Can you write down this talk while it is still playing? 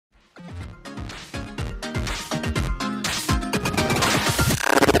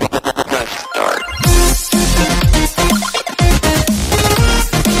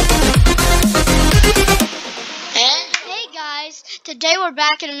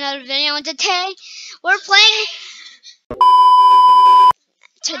another video. And we're playing.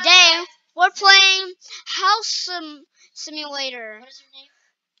 Today we're playing House Simulator. What is your name?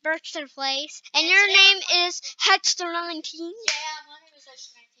 Bergster Playz. And your name is Hexter19. Yeah, my name is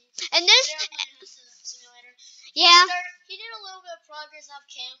Hexter19. And this. Simulator. Yeah. He did a little bit of progress off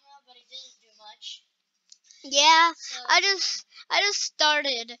camera, but he didn't do much. Yeah. So, I just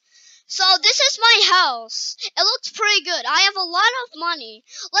started. So this is my house. It looks pretty good. I have a lot of money.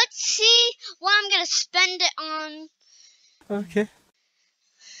 Let's see what I'm gonna spend it on. Okay.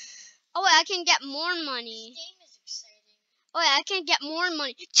 Oh wait, I can get more money. This game is exciting. Oh wait, I can get more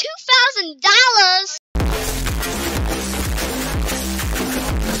money. $2,000.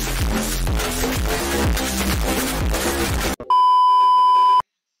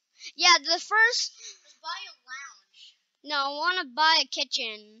 Yeah, the first. Let's buy a lounge. No, I want to buy a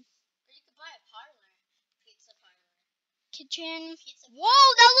kitchen. Or you could buy a parlor. Pizza parlor. Kitchen. Pizza parlor. Whoa,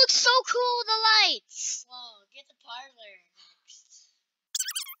 that looks so cool, the lights. Whoa, get the parlor next.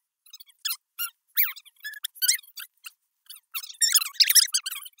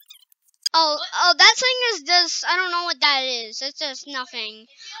 Oh, that thing is just, I don't know what that is. It's just nothing.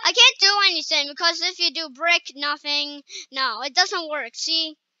 I can't do anything because if you do brick, nothing. No, it doesn't work.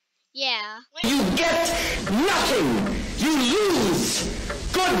 See? Yeah. You get nothing. You lose.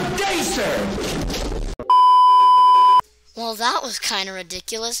 Good day, sir. Well, that was kind of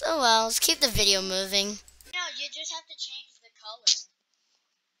ridiculous. Oh well, let's keep the video moving. No, you just have to change the color.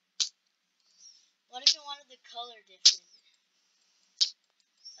 What if you wanted the color different?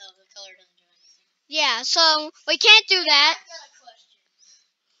 Oh, the color doesn't do anything. Yeah, so we can't do that. I've got a question.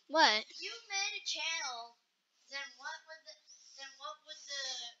 What? If you made a channel, then what would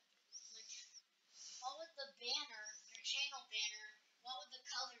the banner, your channel banner, what would the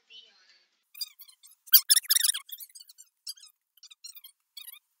color be on it?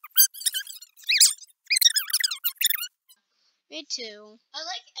 Me too. I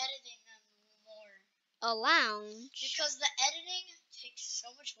like editing them more. A lounge. Because the editing takes so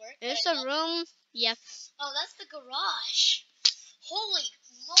much work. There's a room. Yep. Oh, that's the garage. Holy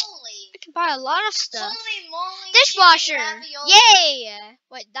moly. I can buy a lot of stuff. Holy moly. Dishwasher. Yay.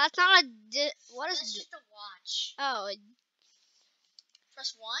 Wait, that's not a. What is That's it? just a watch. Oh,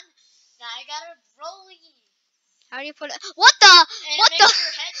 Press 1. Now I gotta roll it. how do you put it? What the? And What it the? makes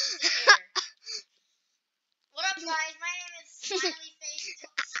your head disappear. What up, guys? My name is Smiley Face.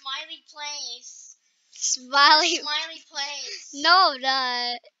 Smiley Playz. Smiley. Smiley Playz. No,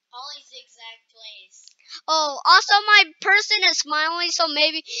 the. Ollie Zigzag Playz. Oh, also my person is Smiley, so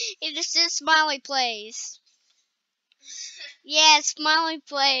maybe this is Smiley Playz. Yeah, Smiley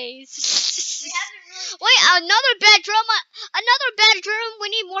Playz. We haven't really. Wait, another bedroom. Another bedroom. We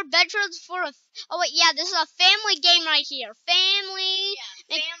need more bedrooms for a. Oh wait, yeah, this is a family game right here. Family.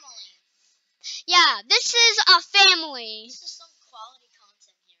 Yeah, family. Yeah, this is a family. This is some quality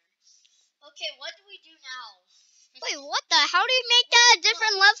content here. Okay, what do we do now? Wait, what the? How do you make that a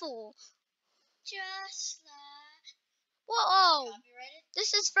different level? Just like. Whoa. Copyrighted?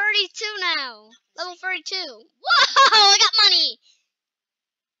 This is 32 now. Level 32. Whoa, I got money.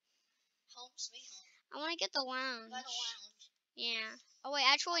 Home sweet home. I want to get the lounge. By the lounge. Yeah. Oh wait,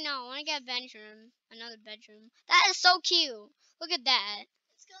 actually no. I want to get a bedroom. Another bedroom. That is so cute. Look at that.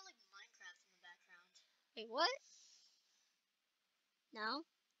 It's got like Minecraft in the background. Wait, what? No? Oh,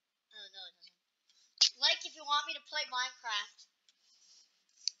 no, it doesn't. Like if you want me to play Minecraft.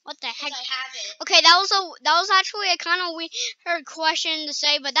 What the heck? Because I have it. Okay, that was actually a kind of weird question to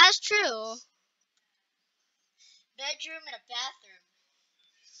say, but that's true. Bedroom and a bathroom.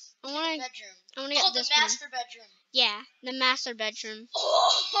 I want to get Oh, this the master bedroom. Yeah, the master bedroom.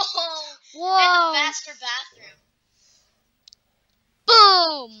 Oh! Whoa! And the master bathroom.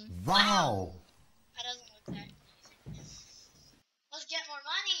 Boom! Wow. That doesn't look that easy. Let's get more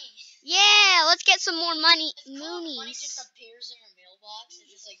money. Yeah, let's get some more money. It's cool. The money just Moonies. appears in your mailbox.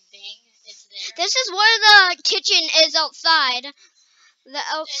 It's just like bang, it's there. This is where the kitchen is outside. The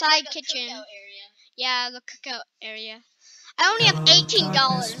outside it's like kitchen. A cookout area. Yeah, the cookout area. I only have $18.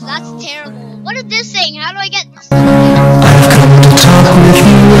 That's terrible. What is this thing? How do I get?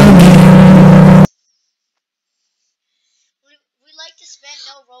 We like to spend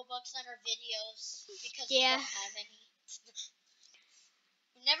no Robux on our videos because Yeah. we don't have any.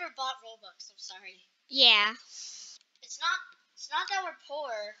 We never bought Robux. I'm sorry. Yeah. It's not that we're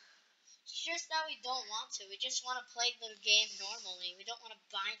poor. It's just that we don't want to. We just want to play the game normally. We don't want to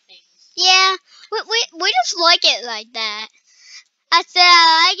buy things. Yeah. We just like it like that. I said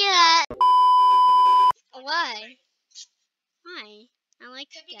I like it. Why? Why? I like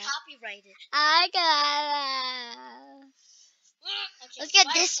Could be that. copyrighted. I got. Okay, Let's get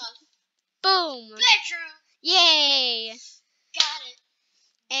my this. stuff. Boom. Bedroom. Yay. Got it.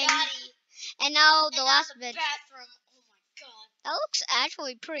 And Got it. and now And the now last the bit. bathroom. Oh my god. That looks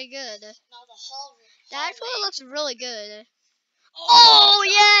actually pretty good. Now the hallway. That actually looks really good. Oh, Oh, my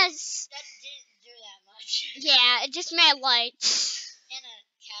god. yes. That didn't do that much. Yeah, it just made lights. And a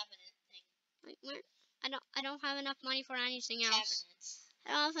cabinet thing. Wait, where? I don't have enough money for anything else. Cabinets. I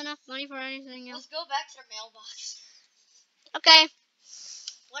don't have enough money for anything else. Let's go back to the mailbox. Okay.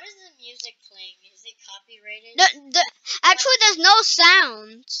 What is the music playing? Is it copyrighted? Actually, there's no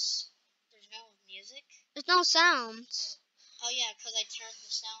sounds. There's no music? There's no sounds. Oh yeah, because I turned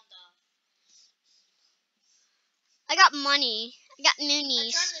the sound off. I got money. I got I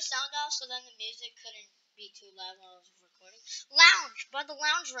moonies. turned the sound off so then the music couldn't be too loud while I was recording. Lounge! By the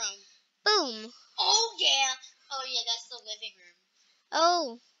lounge room. Boom. Oh yeah! Oh yeah, that's the living room.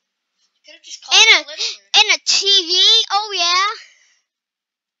 Oh. You could have just called it the living room. And a TV. Oh yeah.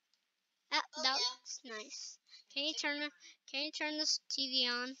 That Oh, yeah. looks nice. Can you turn this TV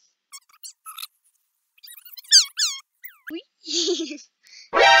on?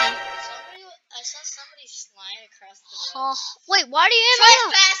 I saw somebody slide across the road. Oh, wait, why do you have my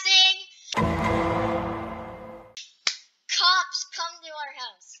house? Trespassing! Cops, come to our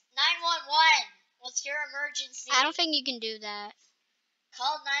house. 911. What's your emergency? I don't think you can do that.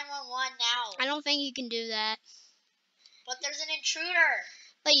 Call 911 now. I don't think you can do that. But there's an intruder.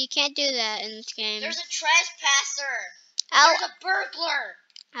 But you can't do that in this game. There's a trespasser. There's a burglar.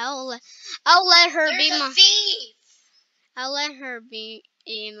 I'll let her be There's my a thief. I'll let her be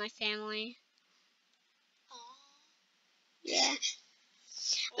in my family. Yeah.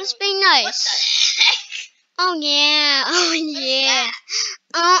 Let's be nice. What the heck? Oh yeah. Oh What is yeah.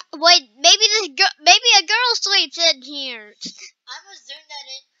 that? Wait, maybe a girl sleeps in here. I must zoom that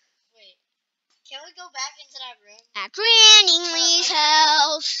in. Wait. Can we go back into that room? At Granny Lee's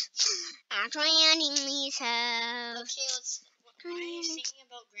house. At Granny Lee's house. Okay, let's. Why are you singing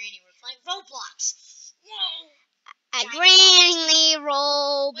about Granny? We're playing Roblox. Whoa. At Granny Lee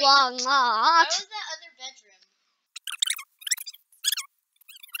Roblox. Where was that other bedroom?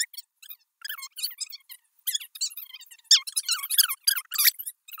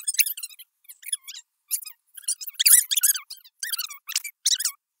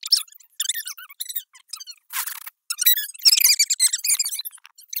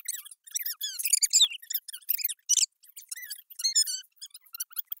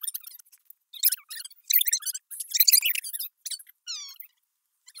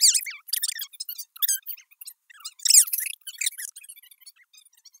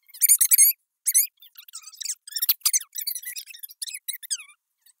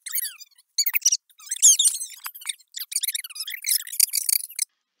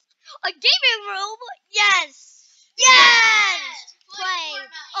 A gaming room? Yes! Yes! Play.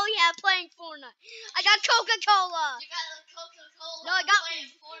 Oh yeah, playing Fortnite. I got Coca-Cola. You got a Coca-Cola.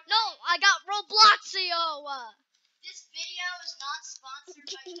 No, I got Robloxio. This video is not sponsored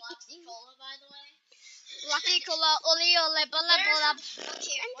by Bloxy Cola, by the way. Lucky Cola, ole ole, blah blah.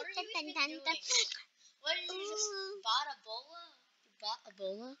 Okay, what are you even doing? What did you just bought a bola? You bought a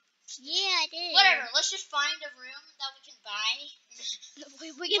bola? Yeah, I did. Whatever, let's just find a room that we can buy.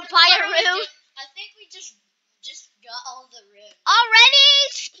 We can buy a room. I think we just got all the rooms. Already?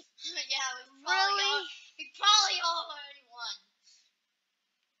 Yeah, we Really? probably already won.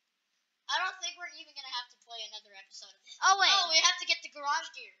 I don't think we're even gonna have to play another episode of this. Oh wait. Oh, we have to get the garage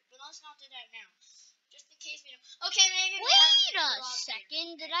gear, but let's not do that now. Just in case we don't. Okay, maybe we have to Wait get the a garage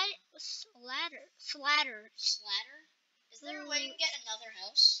second. gear. Did I slatter? Slatter? Is there a way you can get another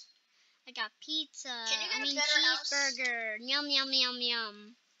house? I got pizza. Can you get a better cheeseburger. Yum yum yum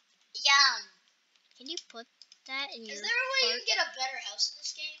yum. Yum. Can you put that in your Is there a way you cart? can get a better house in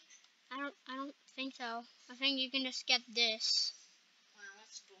this game? I don't think so. I think you can just get this. Wow,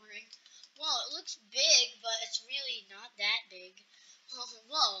 that's boring. Well, it looks big, but it's really not that big. Oh,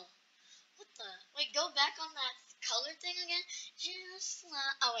 whoa. What the? Wait, go back on that color thing again.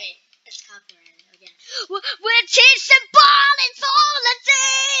 Oh, wait. It's copyrighted again. We're chasing ball and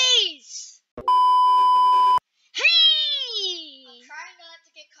policies! Hey! I'm trying not to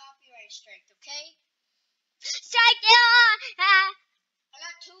get copyright striked, okay? Strike I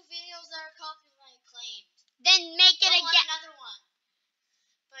got 2 videos that are copyright claimed. Then make it I want again. another one.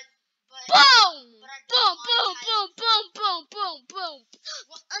 But Boom! But I Boom, don't boom, monetize boom, it. boom, boom, boom, boom.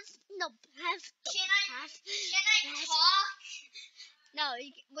 No, have the Can I pass. talk? No,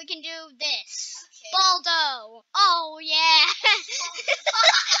 we can do this. Okay. Baldo. Oh, yeah.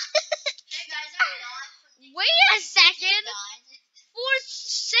 Hey guys, I'm Don from Wait a second. For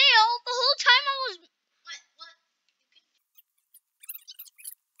sale, the whole time I was... What?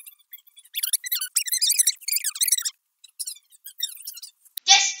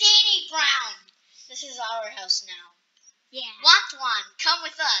 This is our house now. Yeah. Want one? Come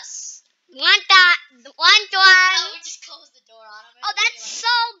with us. Want that? Want one? Oh, we just closed the door on him. Oh, that's so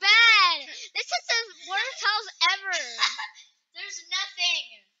bad. This is the worst house ever. There's nothing.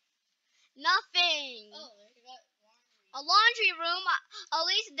 Nothing. Oh, we got laundry. A laundry room. At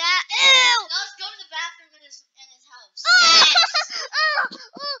least that. Ew. Now let's go to the bathroom in his house.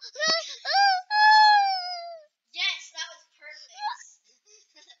 Yes, that was perfect.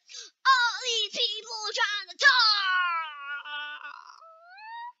 All these people trying to talk.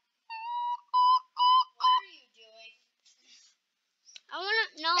 What are you doing? I wanna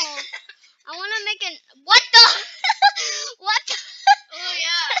no. I wanna make an what the what the Oh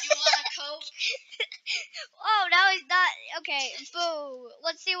yeah, you want a Coke? Oh, that was not okay. Boo.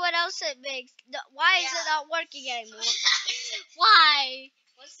 Let's see what else it makes. Why is it not working anymore? Why?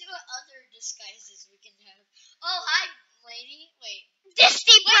 Let's see what other disguises we can have. Oh, hi, lady. Wait.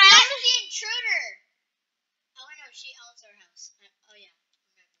 Disney Wait, Brown. that's the intruder. Oh, I know. She owns our house. Oh, yeah.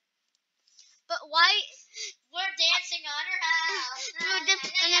 Remember. But why? We're dancing on her house.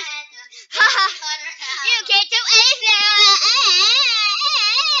 Haha. On her house. You can't do anything.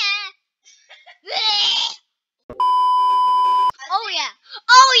 Oh yeah.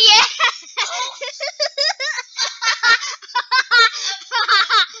 Oh yeah.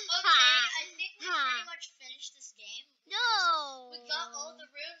 Okay, I think we pretty much finished this game. No. We got all the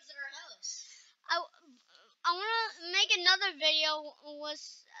rooms in our house. I want to make another video with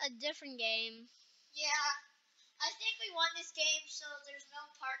a different game. Yeah. I think we won this game, so there's no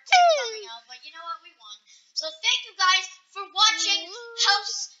part